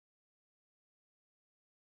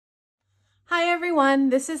Hi everyone,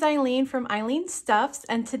 this is Eileen from Eileen Stuffs,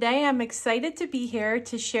 and today I'm excited to be here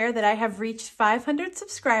to share that I have reached 500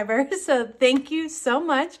 subscribers, so thank you so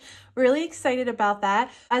much. Really excited about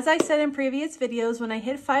that. As I said in previous videos, when I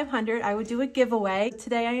hit 500, I would do a giveaway.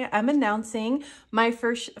 Today I'm announcing my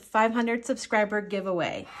first 500 subscriber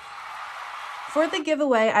giveaway. For the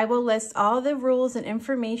giveaway, I will list all the rules and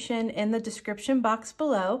information in the description box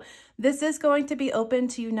below. This is going to be open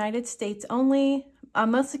to United States only.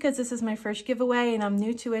 Mostly because this is my first giveaway and I'm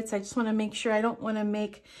new to it, so I just want to make sure I don't want to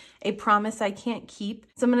make a promise I can't keep.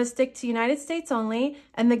 So I'm going to stick to United States only,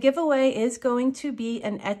 and the giveaway is going to be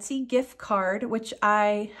an Etsy gift card, which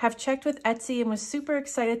I have checked with Etsy and was super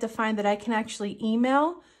excited to find that I can actually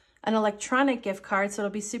email an electronic gift card, so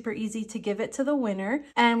it'll be super easy to give it to the winner.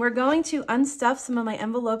 And we're going to unstuff some of my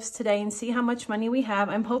envelopes today and see how much money we have.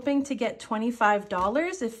 I'm hoping to get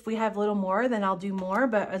 $25. If we have a little more, then I'll do more,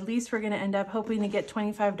 but at least we're gonna end up hoping to get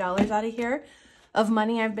 $25 out of here of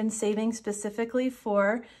money I've been saving specifically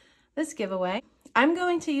for this giveaway. I'm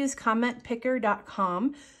going to use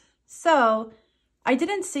commentpicker.com. So I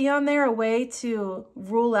didn't see on there a way to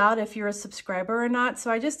rule out if you're a subscriber or not,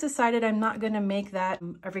 so I just decided I'm not going to make that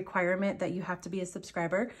a requirement that you have to be a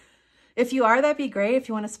subscriber. If you are, that'd be great. If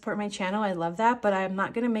you want to support my channel, I love that, but I'm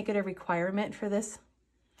not going to make it a requirement for this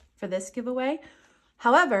giveaway.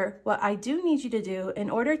 However, what I do need you to do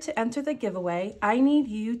in order to enter the giveaway, I need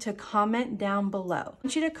you to comment down below. I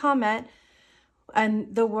want you to comment,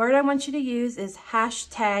 and the word I want you to use is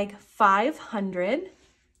hashtag 500.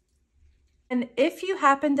 And if you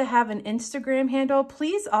happen to have an Instagram handle,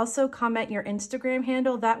 please also comment your Instagram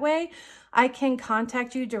handle. That way I can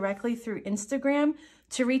contact you directly through Instagram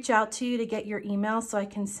to reach out to you to get your email so I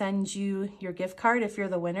can send you your gift card if you're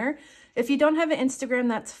the winner. If you don't have an Instagram,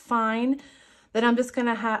 that's fine. Then I'm just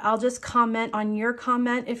I'll just comment on your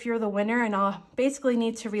comment if you're the winner, and I'll basically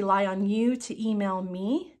need to rely on you to email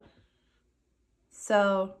me.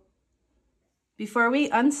 So before we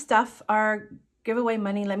unstuff our giveaway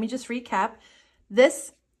money, let me just recap.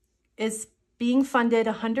 This is being funded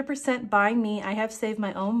 100% by me. I have saved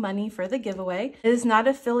my own money for the giveaway. It is not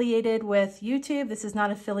affiliated with YouTube. This is not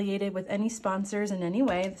affiliated with any sponsors in any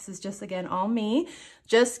way. This is just, again, all me.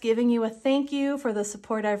 Just giving you a thank you for the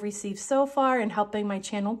support I've received so far and helping my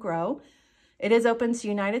channel grow. It is open to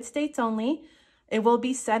United States only. It will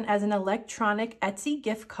be sent as an electronic Etsy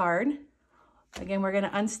gift card. Again, we're going to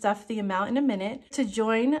unstuff the amount in a minute. To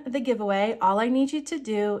join the giveaway, all I need you to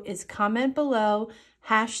do is comment below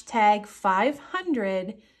hashtag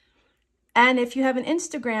 500. And if you have an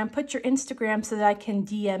Instagram, put your Instagram so that I can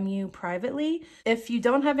DM you privately. If you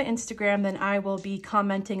don't have an Instagram, then I will be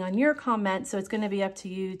commenting on your comment. So it's going to be up to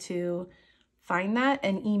you to find that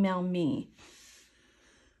and email me.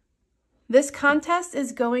 This contest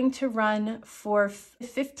is going to run for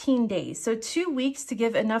 15 days. So 2 weeks to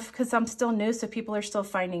give enough, because I'm still new, so people are still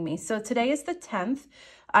finding me. So today is the 10th.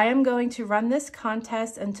 I am going to run this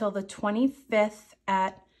contest until the 25th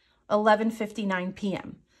at 11:59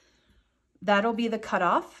 p.m. That'll be the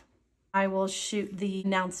cutoff. I will shoot the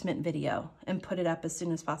announcement video and put it up as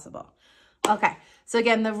soon as possible. Okay, so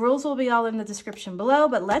again, the rules will be all in the description below,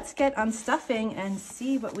 but let's get unstuffing and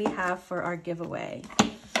see what we have for our giveaway.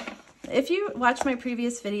 If you watch my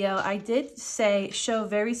previous video, I did show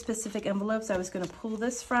very specific envelopes I was going to pull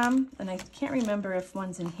this from, and I can't remember if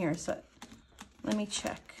one's in here, so let me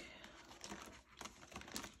check.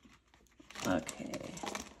 Okay.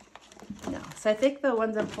 No, so I think the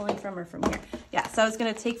ones I'm pulling from are from here. Yeah, so I was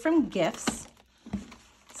going to take from gifts.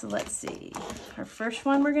 So let's see. Our first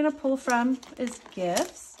one we're going to pull from is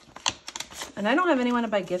gifts. And I don't have anyone to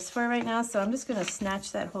buy gifts for right now, so I'm just going to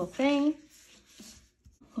snatch that whole thing.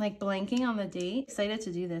 Like blanking on the date. Excited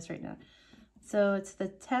to do this right now. So it's the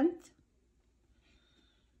 10th.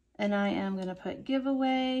 And I am going to put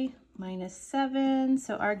giveaway -7.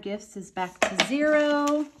 So our gifts is back to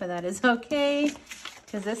 0, but that is okay,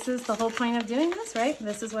 because this is the whole point of doing this, right?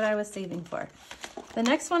 This is what I was saving for. The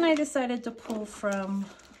next one I decided to pull from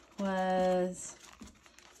was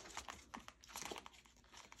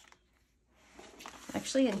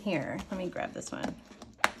actually in here. Let me grab this one.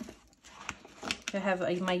 I have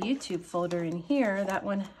my YouTube folder in here. That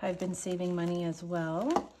one I've been saving money as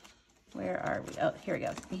well. Where are we? Oh, here we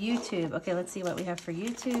go. YouTube. Okay, let's see what we have for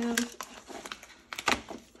YouTube.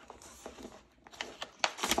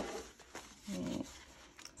 Right.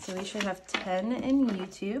 So we should have 10 in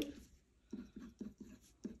YouTube.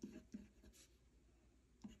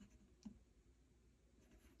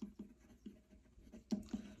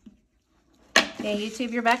 Yeah,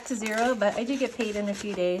 YouTube, you're back to 0, but I do get paid in a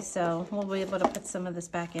few days, so we'll be able to put some of this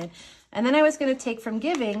back in. And then I was going to take from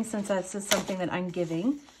giving, since this is something that I'm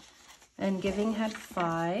giving, and giving had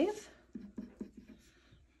 5.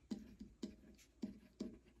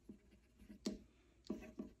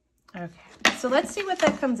 Okay, so let's see what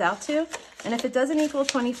that comes out to. And if it doesn't equal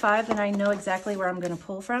 25, then I know exactly where I'm going to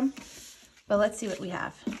pull from. But let's see what we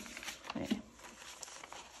have. Okay.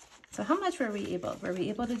 So how much were we able? Were we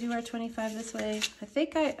able to do our 25 this way? I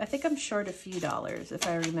think I'm short a few dollars if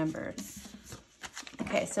I remember.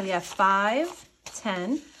 Okay, so we have 5,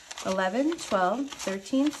 10, 11, 12,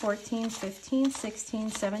 13, 14, 15, 16,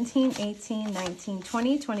 17, 18, 19,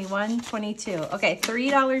 20, 21, 22. Okay,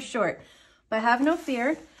 $3 short. But have no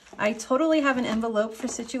fear. I totally have an envelope for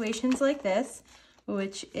situations like this,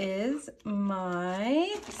 which is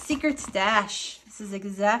my secret stash. This is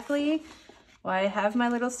exactly why I have my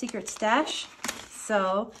little secret stash.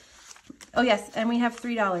 So, oh yes, and we have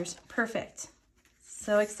 $3. Perfect.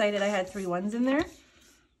 So excited I had 3 ones in there.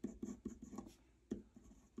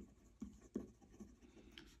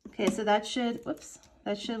 Okay, so that should, whoops,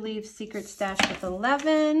 that should leave secret stash with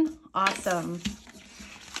 11. Awesome.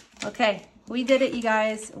 Okay, we did it, you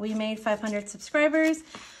guys. We made 500 subscribers.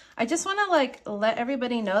 I just want to let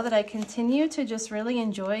everybody know that I continue to just really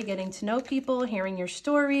enjoy getting to know people, hearing your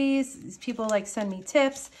stories. People send me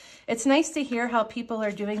tips. It's nice to hear how people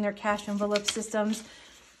are doing their cash envelope systems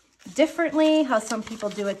differently, how some people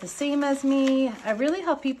do it the same as me. I really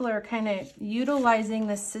how people are kind of utilizing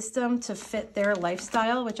this system to fit their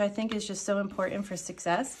lifestyle, which I think is just so important for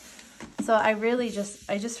success. So I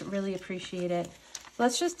just really appreciate it.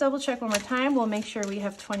 Let's just double check one more time. We'll make sure we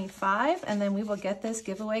have 25 and then we will get this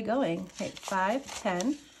giveaway going. Okay, 5,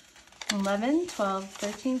 10, 11, 12,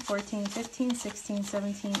 13, 14, 15, 16,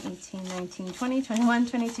 17, 18, 19, 20, 21,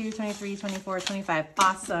 22, 23, 24, 25.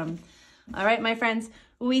 Awesome. All right, my friends,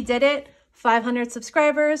 we did it. 500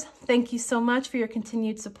 subscribers. Thank you so much for your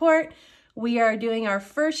continued support. We are doing our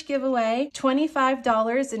first giveaway,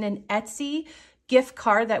 $25 in an Etsy gift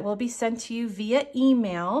card that will be sent to you via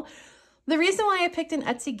email. The reason why I picked an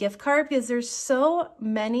Etsy gift card because there's so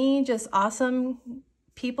many just awesome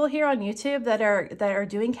people here on YouTube that are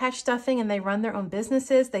doing cash stuffing, and they run their own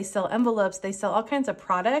businesses. They sell envelopes, they sell all kinds of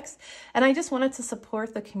products, and I just wanted to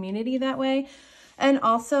support the community that way. And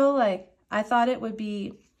also, I thought it would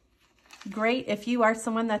be great if you are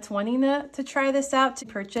someone that's wanting to try this out, to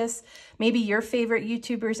purchase maybe your favorite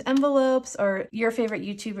YouTubers' envelopes or your favorite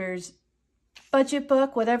YouTubers' budget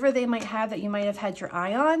book, whatever they might have that you might have had your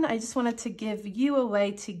eye on. I just wanted to give you a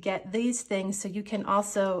way to get these things so you can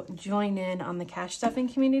also join in on the cash stuffing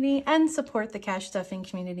community and support the cash stuffing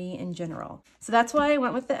community in general. So that's why I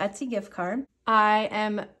went with the Etsy gift card. I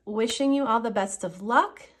am wishing you all the best of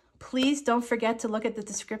luck. Please don't forget to look at the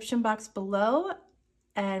description box below.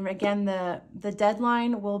 And again, the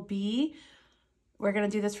deadline will be, we're going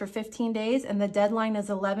to do this for 15 days, and the deadline is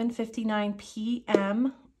 11:59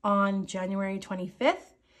 p.m. on January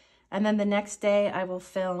 25th. And then the next day I will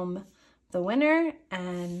film the winner.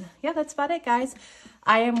 And yeah, that's about it, guys.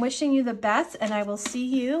 I am wishing you the best, and I will see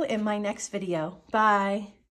you in my next video. Bye.